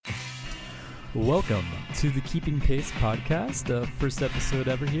Welcome to the Keeping Pace podcast, first episode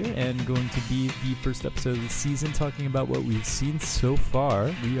ever here, and going to be the first episode of the season talking about what we've seen so far.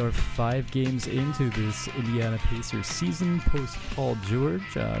 We are 5 games into this Indiana Pacers season post Paul George.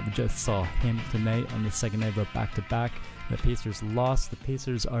 We just saw him tonight on the second night of a back-to-back. The Pacers lost. The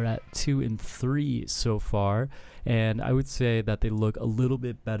Pacers are at 2-3 so far, and I would say that they look a little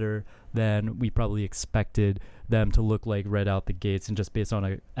bit better than we probably expected them to look like right out the gates, and just based on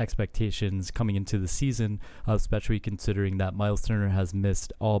our expectations coming into the season, especially considering that Miles Turner has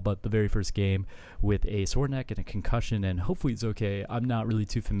missed all but the very first game with a sore neck and a concussion, and hopefully he's okay. I'm not really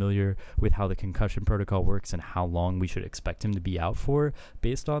too familiar with how the concussion protocol works and how long we should expect him to be out for.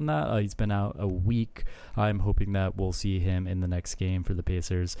 Based on that, he's been out a week. I'm hoping that we'll see him in the next game for the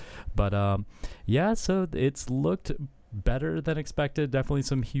Pacers. But yeah, so it's looked better than expected. Definitely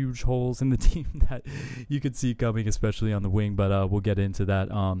some huge holes in the team that you could see coming, especially on the wing, but we'll get into that.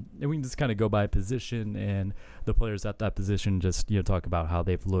 And we can just kind of go by position and the players at that position, just talk about how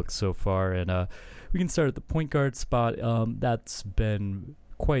they've looked so far. And we can start at the point guard spot. That's been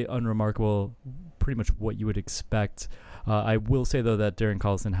quite unremarkable, pretty much what you would expect. I will say, though, that Darren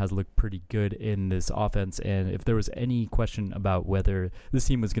Collison has looked pretty good in this offense, and if there was any question about whether this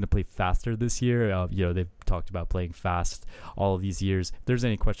team was going to play faster this year, they've talked about playing fast all of these years. If there's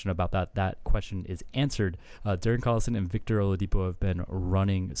any question about that, that question is answered. Darren Collison and Victor Oladipo have been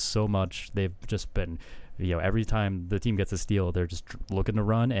running so much. They've just been, every time the team gets a steal, they're just looking to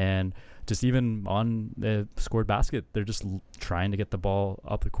run, and just even on the scored basket, they're just trying to get the ball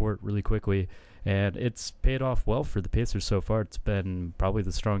up the court really quickly. And it's paid off well for the Pacers so far. It's been probably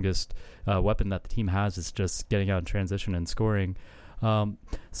the strongest weapon that the team has, is just getting out in transition and scoring.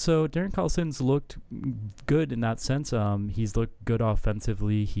 So Darren Collison's looked good in that sense. He's looked good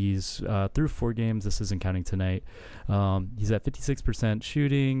offensively. He's through 4 games. This isn't counting tonight. He's at 56%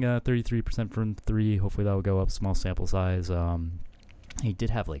 shooting, 33% from 3. Hopefully that will go up. Small sample size. He did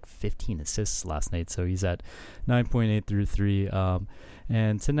have like 15 assists last night, so he's at 9.8 through 3.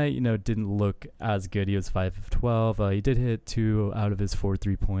 And tonight, didn't look as good. He was 5 of 12. He did hit 2 out of his 4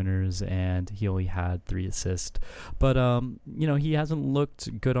 3-pointers, and he only had 3 assists. But, he hasn't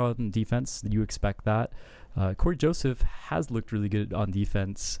looked good on defense. You expect that. Corey Joseph has looked really good on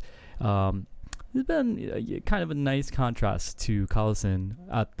defense. It's been kind of a nice contrast to Collison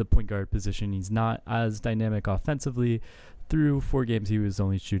at the point guard position. He's not as dynamic offensively. Through 4 games, he was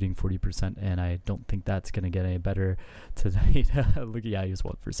only shooting 40%, and I don't think that's going to get any better tonight. He was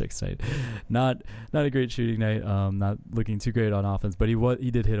 1 for 6 tonight. Not a great shooting night. Not looking too great on offense, but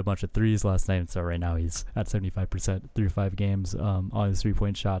he did hit a bunch of threes last night, and so right now he's at 75% through 5 games on his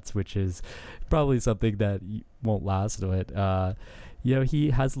 3-point shots, which is probably something that won't last. But he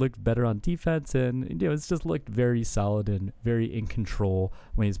has looked better on defense, and it's just looked very solid and very in control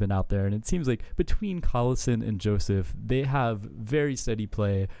when he's been out there. And it seems like between Collison and Joseph, they have very steady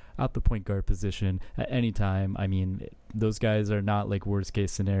play at the point guard position at any time. I mean, those guys are not like worst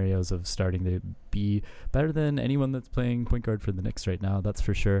case scenarios of starting to be better than anyone that's playing point guard for the Knicks right now. That's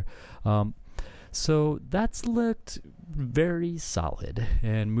for sure. So that's looked very solid.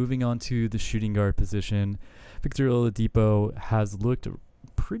 And moving on to the shooting guard position, Victor Oladipo has looked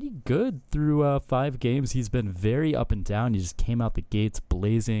pretty good through 5 games. He's been very up and down. He just came out the gates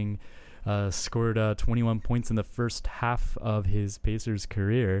blazing, scored 21 points in the first half of his Pacers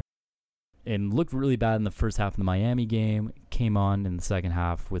career, and looked really bad in the first half of the Miami game. Came on in the second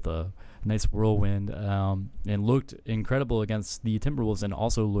half with a nice whirlwind, and looked incredible against the Timberwolves, and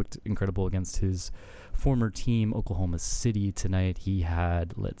also looked incredible against his former team, Oklahoma City, tonight. He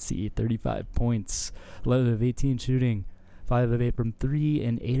had, 35 points, 11 of 18 shooting, 5 of 8 from 3,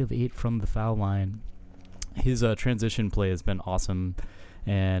 and 8 of 8 from the foul line. His transition play has been awesome,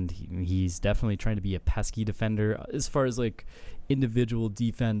 and he's definitely trying to be a pesky defender. As far as individual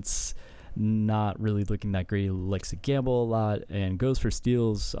defense, not really looking that great. He likes to gamble a lot and goes for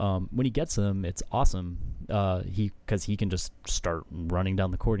steals. When he gets them, it's awesome. Because he can just start running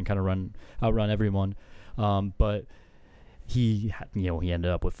down the court and kind of outrun everyone. But he ended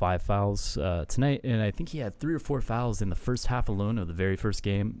up with 5 fouls tonight, and I think he had 3 or 4 fouls in the first half alone of the very first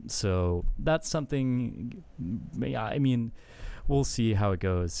game. So that's something. I mean, we'll see how it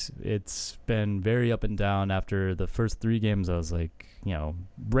goes. It's been very up and down. After the first 3 games, I was like,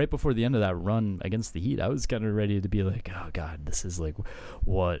 right before the end of that run against the Heat, I was kind of ready to be like, oh God, this is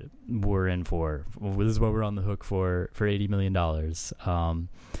what we're in for. This is what we're on the hook for $80 million.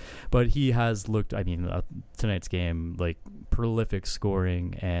 But he has looked, tonight's game, prolific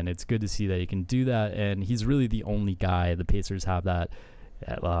scoring, and it's good to see that he can do that. And he's really the only guy the Pacers have that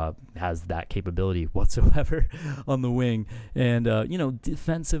has that capability whatsoever on the wing. And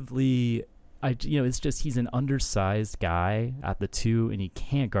defensively, it's just he's an undersized guy at the 2, and he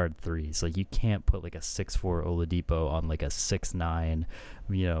can't guard 3s. Like, you can't put like a 6'4" Oladipo on like a 6'9",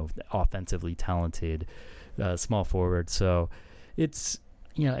 offensively talented small forward. So it's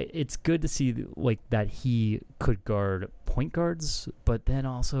good to see like that he could guard point guards, but then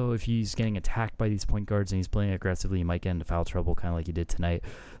also if he's getting attacked by these point guards and he's playing aggressively, he might get into foul trouble, kind of like he did tonight.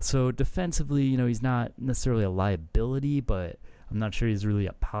 So defensively, he's not necessarily a liability, but I'm not sure he's really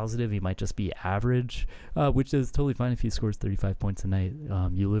a positive. He might just be average, which is totally fine if he scores 35 points a night.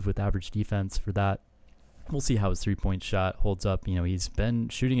 You live with average defense for that. We'll see how his 3-point shot holds up. He's been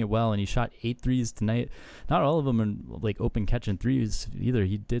shooting it well, and he shot 8 threes tonight. Not all of them are like open catching threes either.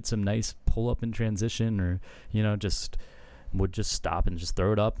 He did some nice pull up in transition, or just would just stop and just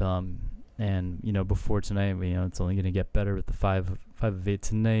throw it up. And before tonight, it's only going to get better with the 5 of 8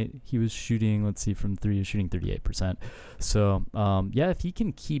 tonight. He was shooting, let's see, from 3, he was shooting 38%. So if he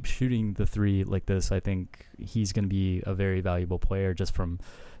can keep shooting the 3 like this, I think he's going to be a very valuable player just from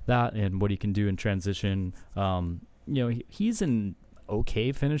that and what he can do in transition. He's an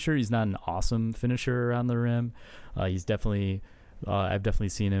okay finisher. He's not an awesome finisher around the rim. He's definitely I've definitely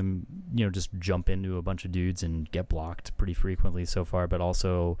seen him just jump into a bunch of dudes and get blocked pretty frequently so far, but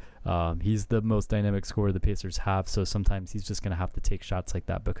also he's the most dynamic scorer the Pacers have, so sometimes he's just going to have to take shots like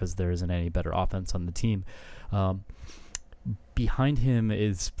that because there isn't any better offense on the team. Behind him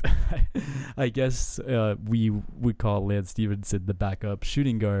is, I guess we would call Lance Stephenson the backup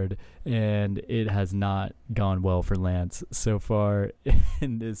shooting guard, and it has not gone well for Lance so far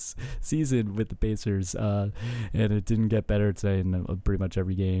in this season with the Pacers, and it didn't get better today. And pretty much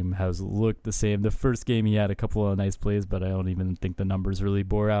every game has looked the same. The first game he had a couple of nice plays, but I don't even think the numbers really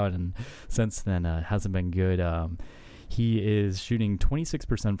bore out, and since then it hasn't been good. He is shooting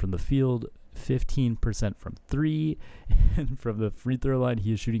 26% from the field, 15% from 3, and from the free throw line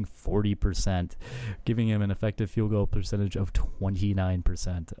he is shooting 40%, giving him an effective field goal percentage of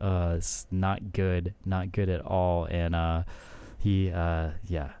 29%. It's not good at all, and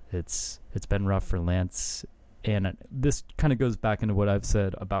it's been rough for Lance. And this kind of goes back into what I've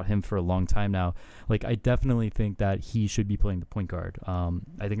said about him for a long time now. Like, I definitely think that he should be playing the point guard. I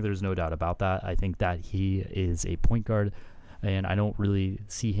think there's no doubt about that. I think that he is a point guard, and I don't really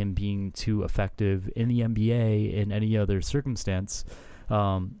see him being too effective in the NBA in any other circumstance.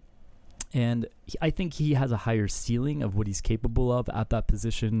 And I think he has a higher ceiling of what he's capable of at that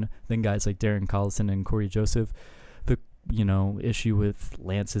position than guys like Darren Collison and Corey Joseph. The issue with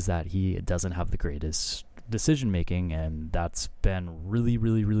Lance is that he doesn't have the greatest decision making, and that's been really,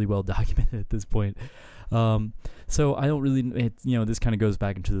 really, really well documented at this point. So I don't really, this kind of goes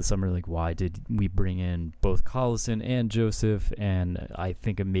back into the summer, like, why did we bring in both Collison and Joseph? And I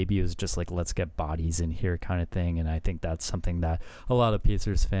think maybe it was just like, let's get bodies in here kind of thing. And I think that's something that a lot of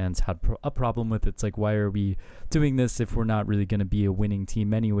Pacers fans had a problem with. It's like, why are we doing this if we're not really going to be a winning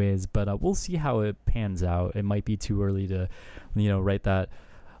team anyways? But we'll see how it pans out. It might be too early to, write that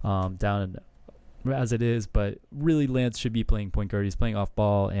down as it is, but really Lance should be playing point guard. He's playing off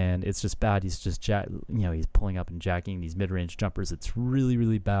ball, and it's just bad. He's just he's pulling up and jacking these mid-range jumpers. It's really,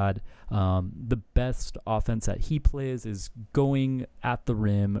 really bad. The best offense that he plays is going at the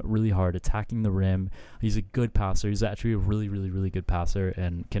rim really hard, attacking the rim. He's a good passer. He's actually a really, really, really good passer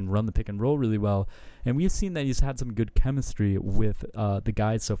and can run the pick and roll really well. And we've seen that he's had some good chemistry with the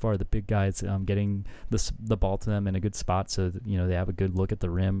guys so far, the big guys, getting the ball to them in a good spot so that, they have a good look at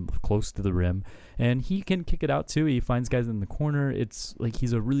the rim, close to the rim. And he can kick it out too. He finds guys in the corner. It's like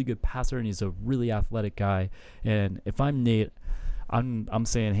he's a really good passer, and he's a really athletic guy. And if I'm Nate, I'm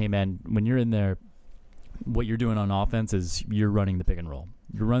saying, hey man, when you're in there, what you're doing on offense is you're running the pick and roll.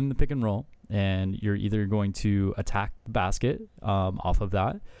 You're running the pick and roll, and you're either going to attack the basket off of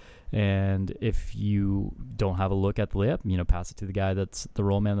that. And if you don't have a look at the layup, pass it to the guy that's the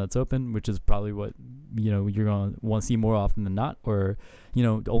roll man that's open, which is probably what, you're going to want to see more often than not. Or,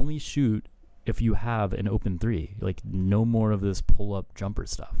 only shoot if you have an open 3. Like, no more of this pull-up jumper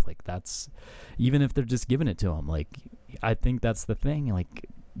stuff. Like, that's, even if they're just giving it to him, like, I think that's the thing. Like,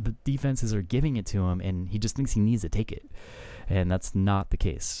 the defenses are giving it to him, and he just thinks he needs to take it. And that's not the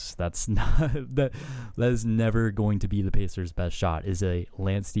case. That's not that is never going to be the Pacers' best shot, is a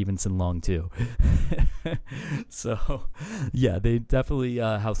Lance Stephenson long 2. So, yeah, they definitely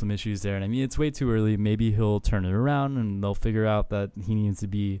have some issues there. And I mean, it's way too early. Maybe he'll turn it around, and they'll figure out that he needs to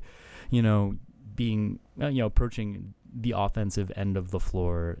be, approaching the offensive end of the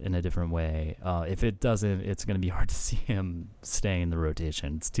floor in a different way. If it doesn't, it's going to be hard to see him stay in the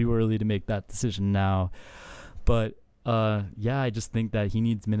rotation. It's too early to make that decision now. But I just think that he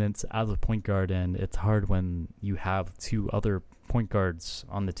needs minutes as a point guard, and it's hard when you have 2 other point guards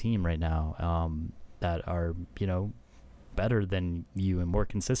on the team right now that are, better than you and more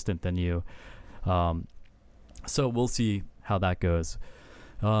consistent than you. So we'll see how that goes.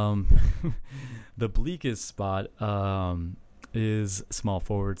 The bleakest spot is small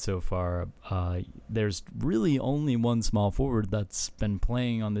forward so far. There's really only one small forward that's been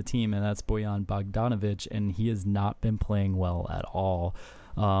playing on the team, and that's Bojan Bogdanovic, and he has not been playing well at all.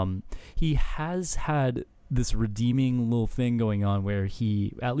 He has had this redeeming little thing going on where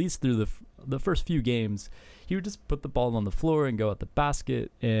he, at least through the first few games, he would just put the ball on the floor and go at the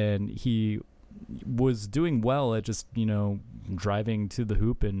basket, and he was doing well at just, driving to the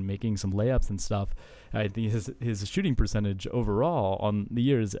hoop and making some layups and stuff. I think his shooting percentage overall on the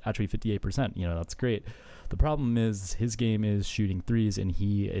year is actually 58%. That's great. The problem is his game is shooting threes, and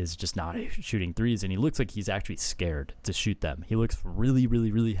he is just not shooting threes, and he looks like he's actually scared to shoot them. He looks really,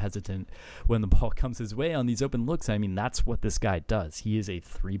 really, really hesitant when the ball comes his way on these open looks. I mean, that's what this guy does. He is a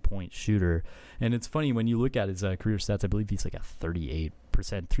three-point shooter, and it's funny when you look at his career stats. I believe he's like a 38%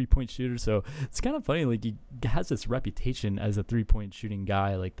 three-point shooter, so it's kind of funny. Like, he has this reputation as a three-point shooting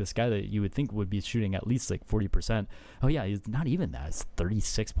guy, like this guy that you would think would be shooting at least like 40%. Oh yeah, he's not even that. It's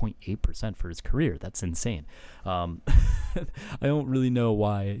 36.8% for his career. That's insane. I don't really know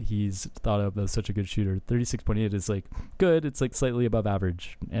why he's thought of as such a good shooter. 36.8 is like good. It's like slightly above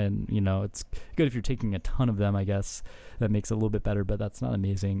average, and it's good if you're taking a ton of them. I guess that makes it a little bit better, but that's not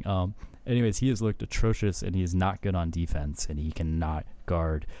amazing. Anyways, he has looked atrocious, and he is not good on defense, and he cannot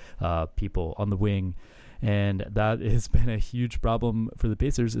guard people on the wing. And that has been a huge problem for the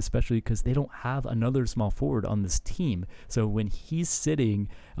Pacers, especially because they don't have another small forward on this team. So when he's sitting,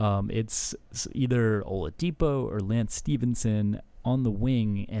 it's either Oladipo or Lance Stevenson on the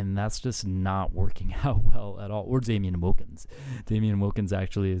wing, and that's just not working out well at all. Or Damian Wilkins. Damian Wilkins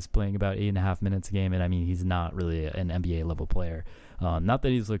actually is playing about 8.5 minutes a game, and I mean, he's not really an NBA level player. Not that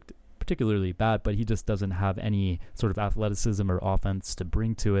he's looked particularly bad, but he just doesn't have any sort of athleticism or offense to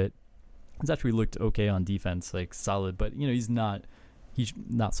bring to it. He's actually looked okay on defense, like solid, but he's not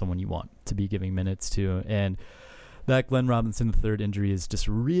someone you want to be giving minutes to. And that Glenn Robinson III injury is just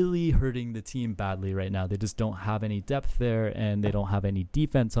really hurting the team badly right now. They just don't have any depth there, and they don't have any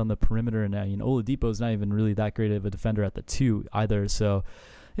defense on the perimeter. And Oladipo's not even really that great of a defender at the 2 either, so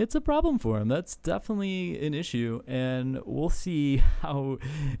it's a problem for him. That's definitely an issue, and we'll see how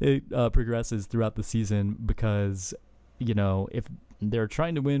it progresses throughout the season, because if they're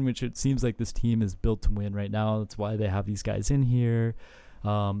trying to win, which it seems like this team is built to win right now, that's why they have these guys in here.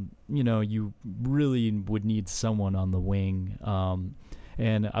 You really would need someone on the wing.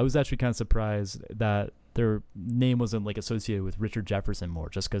 And I was actually kind of surprised that their name wasn't like associated with Richard Jefferson more,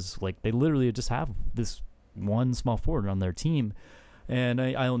 just because like they literally just have this one small forward on their team. And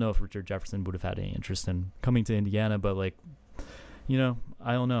I don't know if Richard Jefferson would have had any interest in coming to Indiana, but I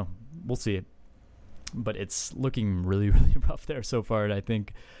don't know. We'll see. But it's looking really, really rough there so far, and I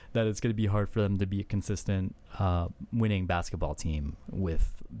think that it's going to be hard for them to be a consistent winning basketball team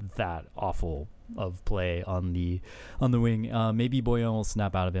with that awful of play on the wing. Maybe Bojan will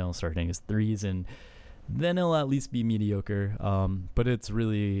snap out of it and start hitting his threes, and then it'll at least be mediocre. But it's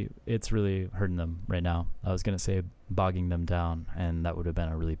really hurting them right now. I was going to say bogging them down, and that would have been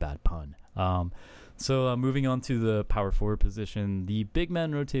a really bad pun. So moving on to the power forward position, the big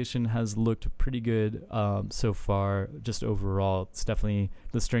man rotation has looked pretty good so far. Just overall, it's definitely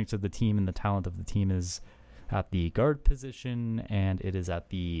the strength of the team, and the talent of the team is at the guard position, and it is at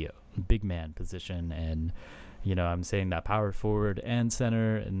the big man position. And I'm saying that power forward and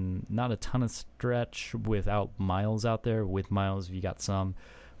center, and not a ton of stretch without Miles out there. With Miles, you got some,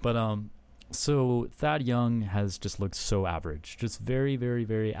 but so Thad Young has just looked so average, just very, very,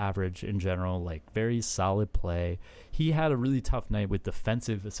 very average in general, like very solid play. He had a really tough night with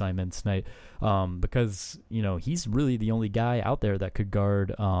defensive assignments tonight because, he's really the only guy out there that could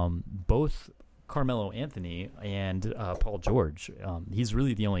guard both Carmelo Anthony and Paul George. He's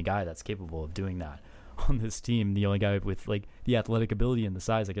really the only guy that's capable of doing that on this team, the only guy with like the athletic ability and the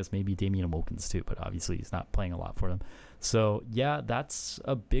size. I guess maybe Damian Wilkins too, but obviously he's not playing a lot for them. So yeah, that's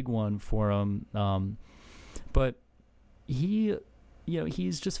a big one for him. But he,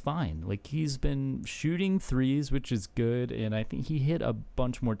 he's just fine. Like, he's been shooting threes, which is good, and I think he hit a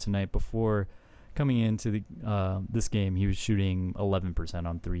bunch more tonight. Before coming into the this game, he was shooting 11%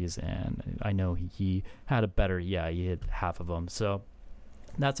 on threes, and I know he had a better, he hit half of them. So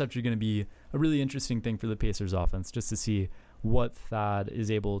that's actually going to be a really interesting thing for the Pacers offense, just to see what Thad is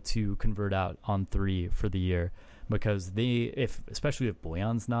able to convert out on three for the year. Because especially if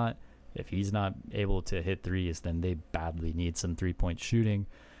Bojan's if he's not able to hit threes, then they badly need some 3-point shooting.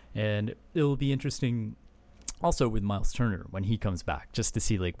 And it'll be interesting also with Miles Turner when he comes back, just to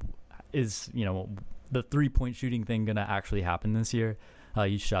see like, is, you know, the 3-point shooting thing going to actually happen this year?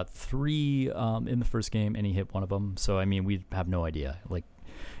 He shot 3 in the first game and he hit one of them. So, I mean, we have no idea. Like,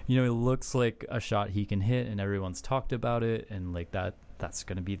 you know, it looks like a shot he can hit and everyone's talked about it. And like that's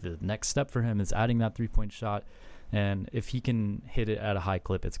going to be the next step for him, is adding that 3-point shot. And if he can hit it at a high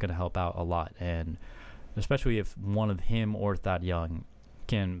clip, it's going to help out a lot. And especially if one of him or Thad Young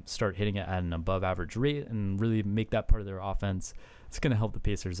can start hitting it at an above average rate and really make that part of their offense, it's going to help the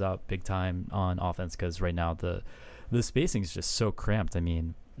Pacers out big time on offense, because right now the spacing is just so cramped. I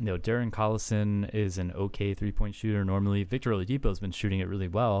mean, you know, Darren Collison is an okay 3-point shooter normally. Victor Oladipo has been shooting it really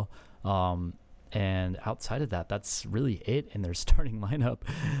well. And outside of that, that's really it in their starting lineup.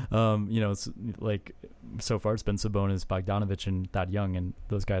 You know, it's like so far it's been Sabonis, Bogdanovic, and Thad Young, and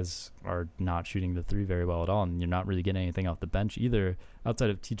those guys are not shooting the 3 very well at all. And you're not really getting anything off the bench either, outside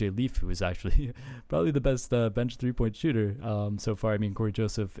of TJ Leaf, who is actually probably the best bench 3-point shooter so far. I mean, Corey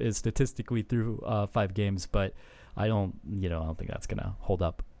Joseph is statistically through 5 games, but I don't think that's gonna hold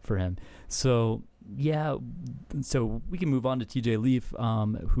up for him. So yeah, so we can move on to TJ Leaf,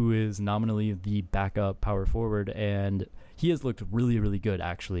 who is nominally the backup power forward, and he has looked really, really good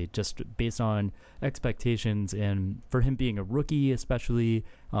actually, just based on expectations. And for him being a rookie, especially,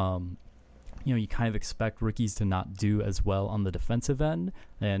 you know, you kind of expect rookies to not do as well on the defensive end,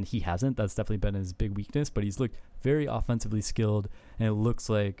 and he hasn't. That's definitely been his big weakness, but he's looked very offensively skilled, and it looks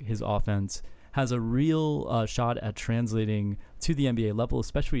like his offense has a real shot at translating to the NBA level,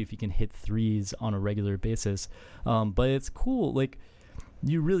 especially if he can hit threes on a regular basis. But it's cool. Like,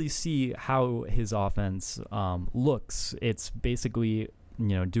 you really see how his offense looks. It's basically, you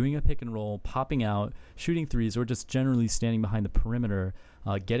know, doing a pick and roll, popping out, shooting threes, or just generally standing behind the perimeter,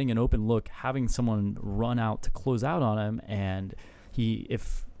 getting an open look, having someone run out to close out on him. And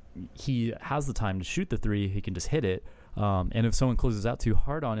if he has the time to shoot the 3, he can just hit it. And if someone closes out too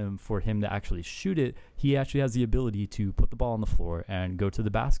hard on him for him to actually shoot it, he actually has the ability to put the ball on the floor and go to the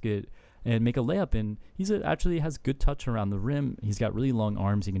basket and make a layup. And actually has good touch around the rim. He's got really long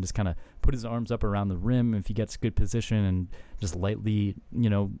arms. He can just kind of put his arms up around the rim if he gets good position and just lightly, you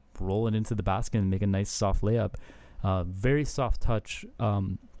know, roll it into the basket and make a nice soft layup. Very soft touch.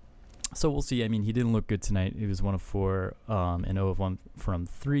 So we'll see. I mean, he didn't look good tonight. He was 1 of 4 and 0 of 1 from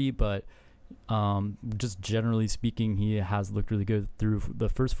 3, but just generally speaking, he has looked really good through the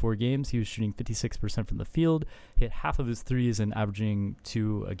first 4 games. He was shooting 56% from the field, hit half of his threes, and averaging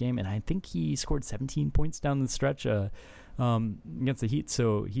 2 a game. And I think he scored 17 points down the stretch against the Heat.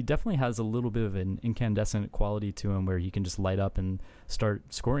 So he definitely has a little bit of an incandescent quality to him, where he can just light up and start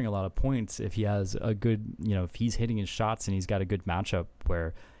scoring a lot of points if he has a good, you know, if he's hitting his shots and he's got a good matchup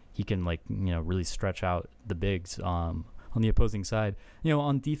where he can, like, you know, really stretch out the bigs on the opposing side. You know,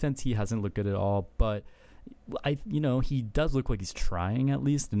 on defense, he hasn't looked good at all, but he does look like he's trying at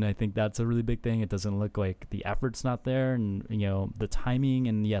least, and I think that's a really big thing. It doesn't look like the effort's not there, and, you know, the timing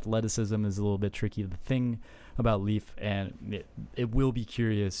and the athleticism is a little bit tricky. The thing about Leaf, and it will be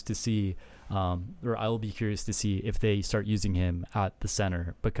curious to see, or I will be curious to see if they start using him at the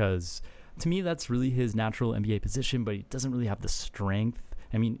center, because to me that's really his natural NBA position, but he doesn't really have the strength.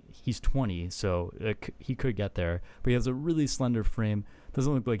 I mean, he's 20, so he could get there, but he has a really slender frame.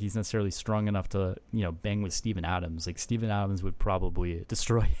 Doesn't look like he's necessarily strong enough to, you know, bang with Steven Adams. Like, Steven Adams would probably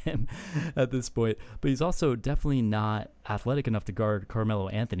destroy him at this point, but he's also definitely not athletic enough to guard Carmelo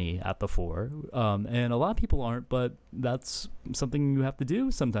Anthony at the 4. And a lot of people aren't, but that's something you have to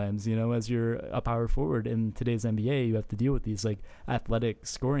do sometimes, you know, as you're a power forward in today's NBA. You have to deal with these, like, athletic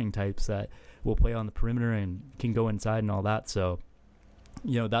scoring types that will play on the perimeter and can go inside and all that. So,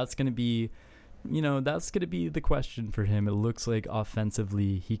 you know, that's going to be the question for him. It looks like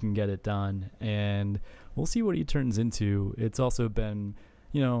offensively he can get it done, and we'll see what he turns into. It's also been,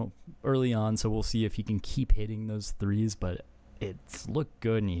 you know, early on, so we'll see if he can keep hitting those threes, but it's looked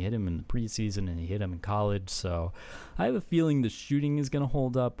good, and he hit him in the preseason and he hit him in college. So I have a feeling the shooting is going to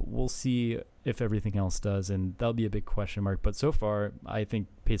hold up. We'll see if everything else does, and that'll be a big question mark. But so far, I think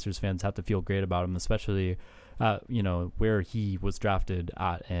Pacers fans have to feel great about him, especially you know, where he was drafted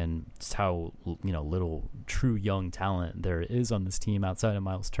at, and just how, you know, little true young talent there is on this team outside of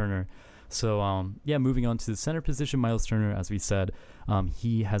Miles Turner. So, yeah, moving on to the center position, Miles Turner, as we said,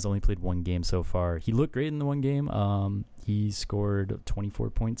 he has only played 1 game so far. He looked great in the 1 game. He scored 24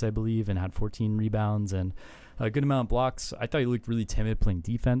 points, I believe, and had 14 rebounds and a good amount of blocks. I thought he looked really timid playing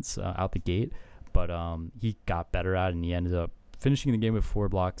defense out the gate, but he got better at it, and he ended up finishing the game with 4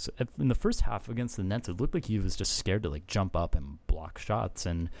 blocks. In the first half against the Nets, it looked like he was just scared to, like, jump up and block shots.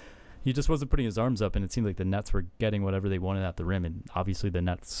 And, he just wasn't putting his arms up, and it seemed like the Nets were getting whatever they wanted at the rim. And obviously the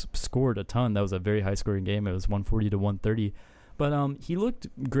Nets scored a ton. That was a very high scoring game. It was 140 to 130. But he looked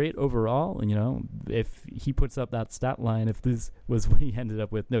great overall. You know, if he puts up that stat line, if this was what he ended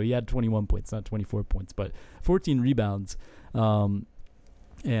up with, no, he had 21 points, not 24 points, but 14 rebounds.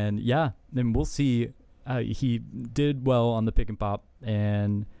 And yeah, then we'll see. He did well on the pick and pop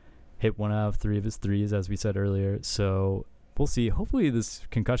and hit 1 out of 3 of his threes, as we said earlier. So we'll see. Hopefully this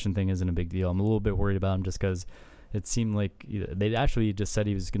concussion thing isn't a big deal. I'm a little bit worried about him just because it seemed like they actually just said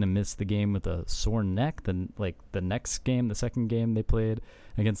he was going to miss the game with a sore neck. Then, like the next game, the second game they played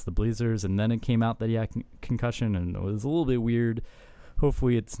against the Blazers, and then it came out that he had concussion, and it was a little bit weird.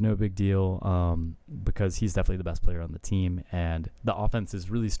 Hopefully it's no big deal because he's definitely the best player on the team, and the offense is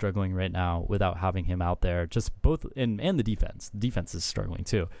really struggling right now without having him out there. Just both and the defense. The defense is struggling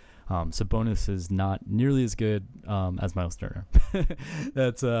too. Sabonis is not nearly as good as Miles Turner.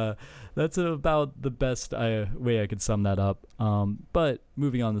 That's about the best way I could sum that up. But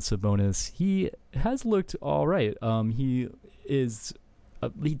moving on to Sabonis, he has looked all right. He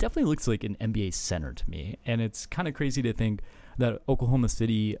definitely looks like an NBA center to me, and it's kind of crazy to think that Oklahoma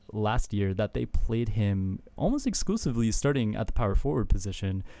City last year that they played him almost exclusively starting at the power forward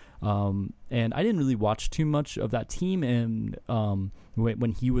position. And I didn't really watch too much of that team and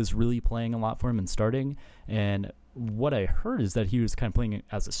when he was really playing a lot for him and starting. And what I heard is that he was kind of playing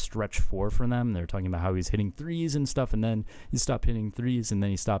as a stretch 4 for them. They're talking about how he's hitting threes and stuff, and then he stopped hitting threes, and then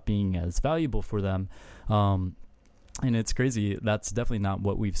he stopped being as valuable for them. And it's crazy. That's definitely not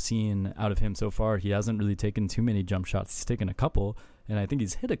what we've seen out of him so far. He hasn't really taken too many jump shots. He's taken a couple, and I think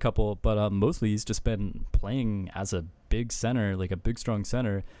he's hit a couple, but mostly he's just been playing as a big center, like a big, strong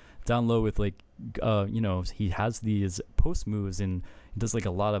center, down low with he has these post moves, and he does like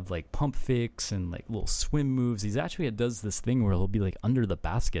a lot of like pump fakes and like little swim moves. He's actually does this thing where he'll be like under the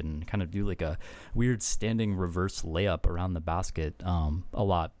basket and kind of do like a weird standing reverse layup around the basket a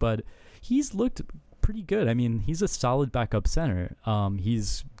lot. But he's looked pretty good. I mean, he's a solid backup center.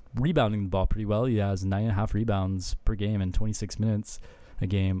 He's rebounding the ball pretty well. He has 9.5 rebounds per game in 26 minutes a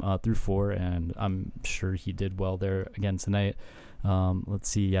game through 4, and I'm sure he did well there again tonight. Let's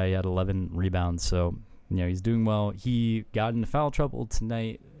see. Yeah, he had 11 rebounds, so he's doing well. He got into foul trouble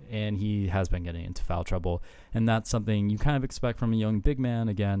tonight, and he has been getting into foul trouble, and that's something you kind of expect from a young big man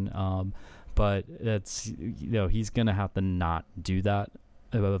again. But that's he's gonna have to not do that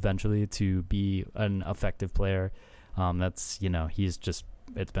eventually to be an effective player. It's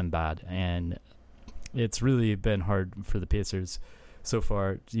been bad, and it's really been hard for the Pacers so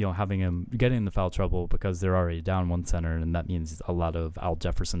far, having him getting in the foul trouble because they're already down 1 center, and that means a lot of Al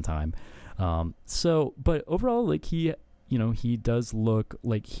Jefferson time. But overall, like he does look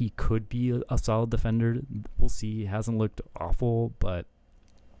like he could be a solid defender. We'll see. He hasn't looked awful, but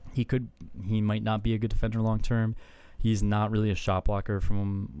he might not be a good defender long term. He's not really a shot blocker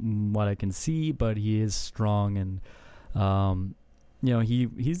from what I can see, but he is strong, and he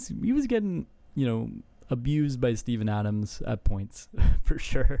was getting abused by Steven Adams at points for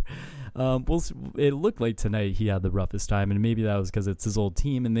sure. It looked like tonight he had the roughest time, and maybe that was because it's his old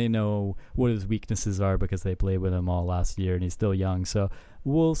team and they know what his weaknesses are because they played with him all last year, and he's still young. So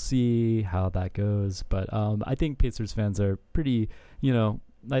we'll see how that goes. But I think Pacers fans are pretty,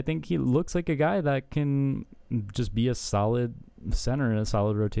 I think he looks like a guy that can just be a solid center and a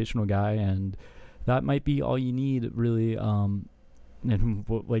solid rotational guy, and that might be all you need, really. I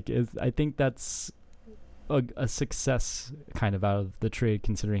think that's a success kind of out of the trade,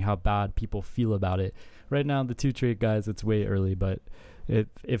 considering how bad people feel about it right now. The 2 trade guys, it's way early, but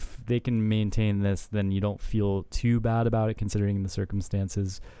if they can maintain this, then you don't feel too bad about it considering the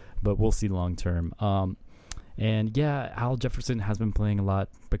circumstances. But we'll see long term. And yeah, Al Jefferson has been playing a lot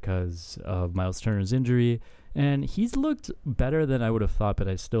because of Miles Turner's injury, and he's looked better than I would have thought, but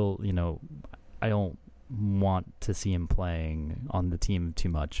I still, I don't want to see him playing on the team too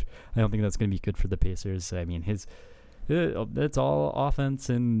much. I don't think that's going to be good for the Pacers. I mean, it's all offense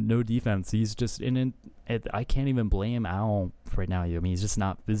and no defense. He's just I can't even blame Al right now. I mean, he's just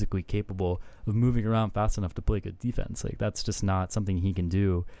not physically capable of moving around fast enough to play good defense. Like, that's just not something he can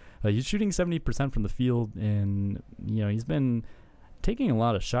do. He's shooting 70% from the field, and he's been taking a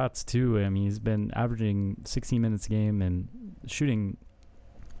lot of shots too. I mean, he's been averaging 16 minutes a game and shooting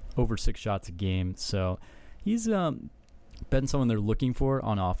over 6 shots a game. So he's been someone they're looking for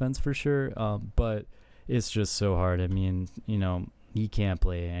on offense for sure. But it's just so hard. I mean, he can't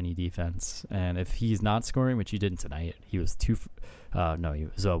play any defense, and if he's not scoring, which he didn't tonight, he was he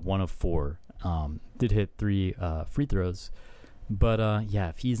was 1 of 4. Did hit 3 free throws. But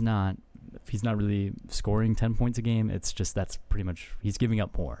if he's not if he's not really scoring 10 points a game, it's just that's pretty much he's giving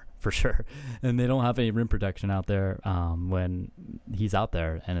up more for sure. And they don't have any rim protection out there when he's out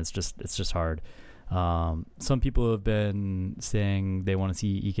there, and it's just hard. Some people have been saying they want to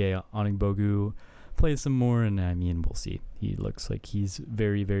see Ike Onigbogu play some more, and I mean, we'll see. He looks like he's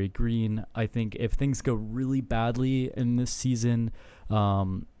very, very green. I think if things go really badly in this season,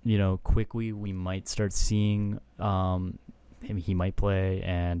 quickly, we might start seeing he might play,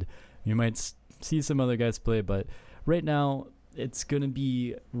 and you might see some other guys play. But right now, it's going to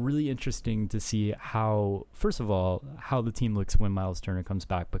be really interesting to see first of all, how the team looks when Miles Turner comes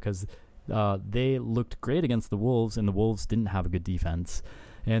back, because they looked great against the Wolves, and the Wolves didn't have a good defense.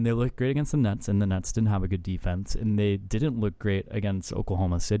 And they looked great against the Nets, and the Nets didn't have a good defense. And they didn't look great against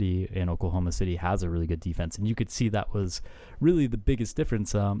Oklahoma City, and Oklahoma City has a really good defense. And you could see that was really the biggest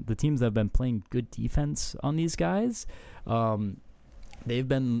difference. The teams that have been playing good defense on these guys, they've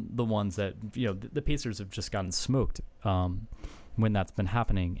been the ones that, the Pacers have just gotten smoked when that's been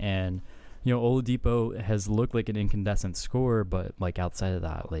happening. And Oladipo has looked like an incandescent scorer, but like outside of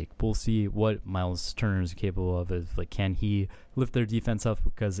that, like we'll see what Miles Turner is capable of. Can he lift their defense up?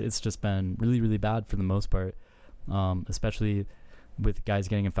 Because it's just been really, really bad for the most part, especially with guys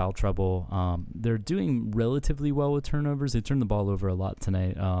getting in foul trouble. They're doing relatively well with turnovers. They turned the ball over a lot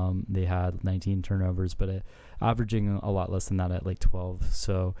tonight. They had 19 turnovers, but averaging a lot less than that at like 12.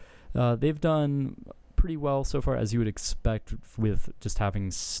 So they've done pretty well so far, as you would expect with just having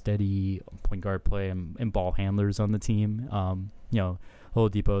steady point guard play and ball handlers on the team.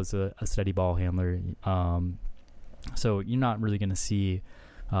 Oladipo is a steady ball handler, so you're not really going to see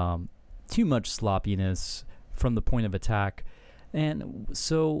too much sloppiness from the point of attack. And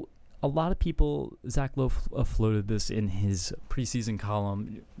so a lot of people, Zach Lowe floated this in his preseason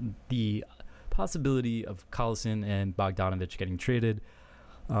column, the possibility of Collison and Bogdanovic getting traded.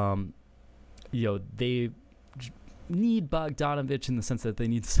 They need Bogdanovic in the sense that they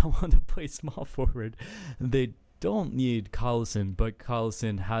need someone to play small forward. They don't need Collison, but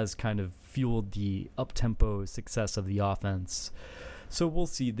Collison has kind of fueled the up-tempo success of the offense. So we'll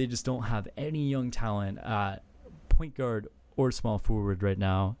see. They just don't have any young talent at point guard or small forward right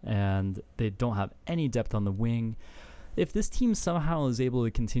now, and they don't have any depth on the wing. If this team somehow is able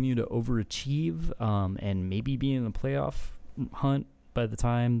to continue to overachieve and maybe be in a playoff hunt by the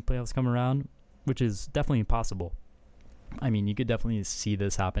time playoffs come around, which is definitely possible. I mean, you could definitely see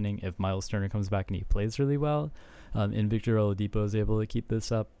this happening if Miles Turner comes back and he plays really well, and Victor Oladipo is able to keep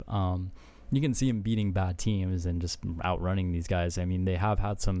this up. You can see him beating bad teams and just outrunning these guys. I mean, they have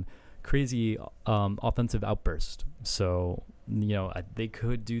had some crazy offensive outbursts. So, they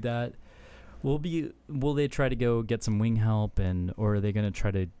could do that. Will they try to go get some wing help, or are they going to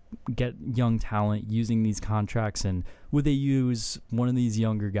try to get young talent using these contracts? And would they use one of these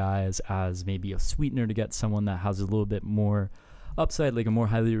younger guys as maybe a sweetener to get someone that has a little bit more upside, like a more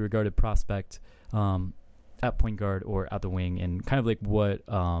highly regarded prospect at point guard or at the wing? And kind of like what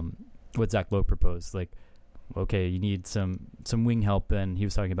Zach Lowe proposed, like, okay, you need some wing help, and he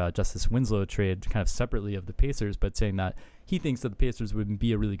was talking about Justice Winslow trade kind of separately of the Pacers, but saying that he thinks that the Pacers would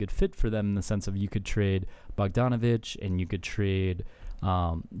be a really good fit for them in the sense of you could trade Bogdanovic and you could trade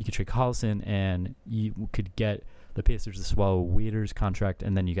Collison, and you could get the Pacers to swallow Waiters' contract,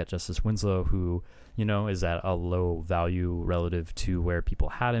 and then you get Justice Winslow, who is at a low value relative to where people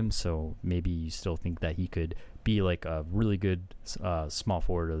had him. So maybe you still think that he could be like a really good small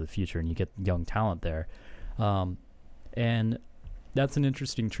forward of the future, and you get young talent there. And that's an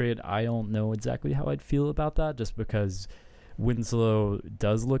interesting trade. I don't know exactly how I'd feel about that, just because Winslow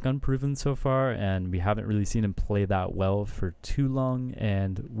does look unproven so far, and we haven't really seen him play that well for too long.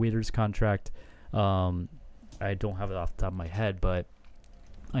 And Waiters' contract, I don't have it off the top of my head, but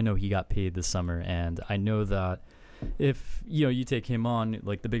I know he got paid this summer, and I know that if you take him on,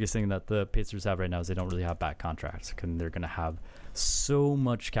 like the biggest thing that the Pacers have right now is they don't really have bad contracts, and they're going to have so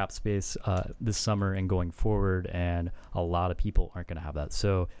much cap space this summer and going forward, and a lot of people aren't going to have that.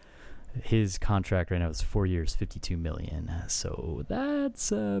 So his contract right now is 4 years, $52 million. So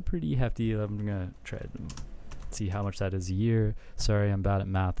that's pretty hefty. I'm going to try to see how much that is a year. Sorry, I'm bad at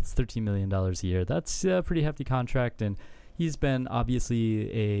math. It's $13 million a year. That's a pretty hefty contract, and he's been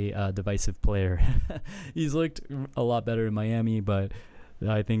obviously a divisive player. He's looked a lot better in Miami, but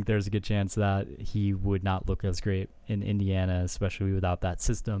I think there's a good chance that he would not look as great in Indiana, especially without that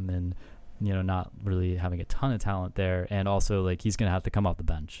system and, not really having a ton of talent there. And also, like, he's going to have to come off the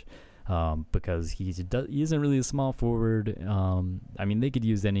bench because he isn't really a small forward. I mean, they could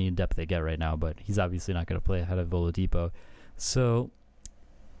use any depth they get right now, but he's obviously not going to play ahead of Oladipo. So,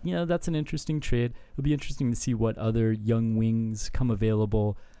 that's an interesting trade. It'll be interesting to see what other young wings come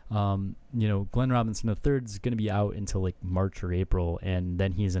available. Glenn Robinson III is going to be out until like March or April, and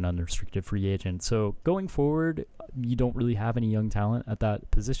then he's an unrestricted free agent. So going forward, you don't really have any young talent at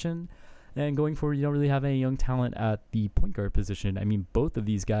that position. And going forward, you don't really have any young talent at the point guard position. I mean, both of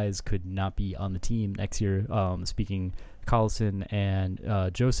these guys could not be on the team next year. Speaking Collison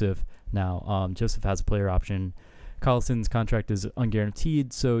and Joseph. Now, Joseph has a player option. Collison's contract is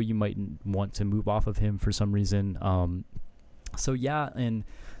unguaranteed, so you might want to move off of him for some reason.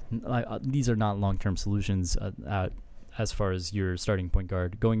 These are not long-term solutions as far as your starting point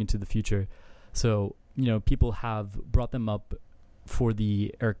guard going into the future. So, people have brought them up for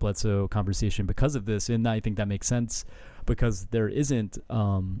the Eric Bledsoe conversation because of this, and I think that makes sense because there isn't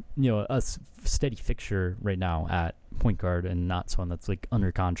a steady fixture right now at point guard, and not someone that's like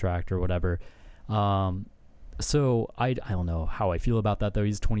under contract or whatever. So I don't know how I feel about that, though.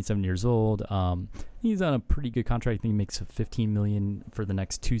 He's 27 years old. He's on a pretty good contract. I think he makes $15 million for the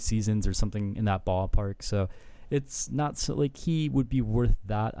next 2 seasons or something in that ballpark. So it's not so like he would be worth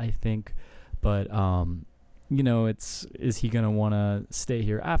that, I think. But is he going to want to stay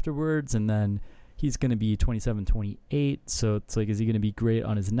here afterwards? And then he's going to be 27, 28. So it's like, is he going to be great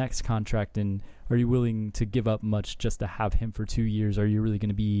on his next contract? And are you willing to give up much just to have him for 2 years? Are you really going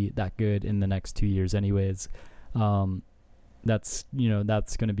to be that good in the next 2 years anyways? That's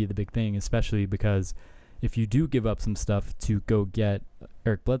going to be the big thing, especially because if you do give up some stuff to go get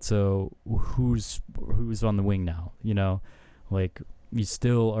Eric Bledsoe, who's on the wing now, like you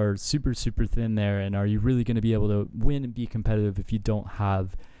still are super, super thin there. And are you really going to be able to win and be competitive if you don't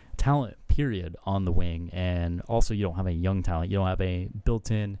have talent, period, on the wing? And also you don't have any young talent. You don't have any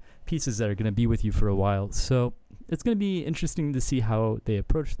built-in pieces that are going to be with you for a while. So it's going to be interesting to see how they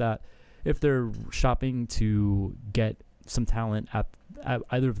approach that. If they're shopping to get some talent at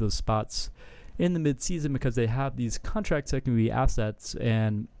either of those spots in the midseason because they have these contracts that can be assets,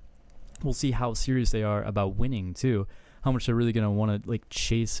 and we'll see how serious they are about winning too. How much they're really going to want to like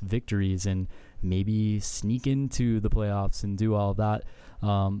chase victories and maybe sneak into the playoffs and do all of that.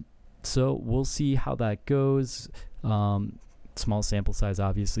 So we'll see how that goes. Small sample size,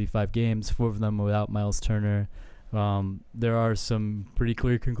 obviously, 5 games, 4 of them without Miles Turner. There are some pretty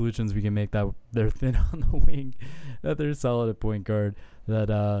clear conclusions we can make that they're thin on the wing, that they're solid at point guard,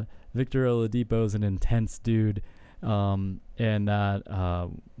 that Victor Oladipo is an intense dude, and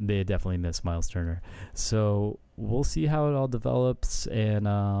that they definitely miss Miles Turner. So we'll see how it all develops,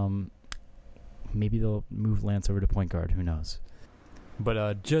 and maybe they'll move Lance over to point guard. Who knows?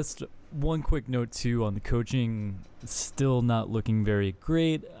 But just one quick note, too, on the coaching. Still not looking very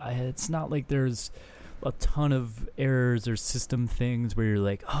great. It's not like there's a ton of errors or system things where you're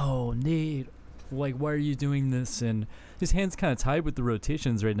like, oh, Nate, like, why are you doing this? And his hand's kind of tied with the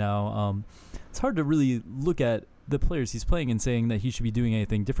rotations right now. It's hard to really look at the players he's playing and saying that he should be doing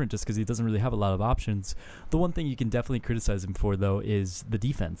anything different just because he doesn't really have a lot of options. The one thing you can definitely criticize him for, though, is the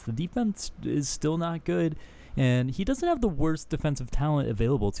defense. The defense is still not good, and he doesn't have the worst defensive talent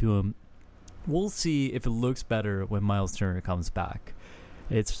available to him. We'll see if it looks better when Miles Turner comes back.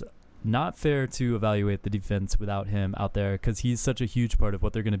 It's not fair to evaluate the defense without him out there because he's such a huge part of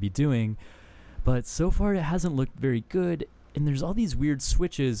what they're going to be doing. But so far, it hasn't looked very good, and there's all these weird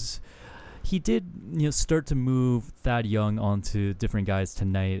switches. He did, start to move Thad Young onto different guys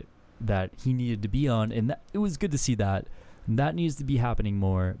tonight that he needed to be on, and it was good to see that. That needs to be happening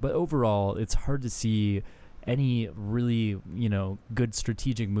more. But overall, it's hard to see any really, good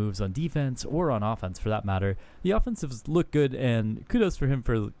strategic moves on defense or on offense for that matter. The offensives look good, and kudos for him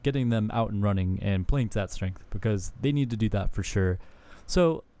for getting them out and running and playing to that strength because they need to do that for sure.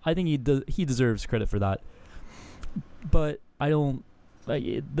 So I think he deserves credit for that. But I don't.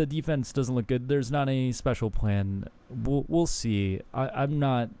 The defense doesn't look good. There's not any special plan. We'll see. I'm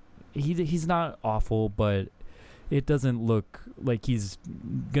not. He's not awful, but it doesn't look like he's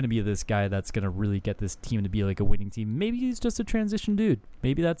gonna be this guy that's gonna really get this team to be like a winning team. Maybe he's just a transition dude.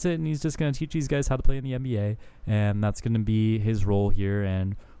 Maybe that's it, and he's just gonna teach these guys how to play in the NBA, and that's gonna be his role here.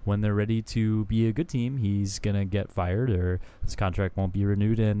 And when they're ready to be a good team, he's gonna get fired, or his contract won't be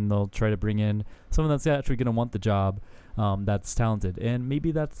renewed, and they'll try to bring in someone that's actually gonna want the job. That's talented, and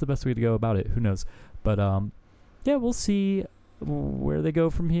maybe that's the best way to go about it. Who knows? But yeah, we'll see where they go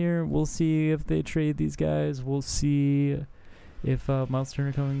from here. We'll see if they trade these guys. We'll see if Miles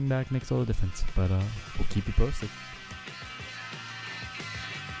Turner coming back makes all the difference. But we'll keep you posted.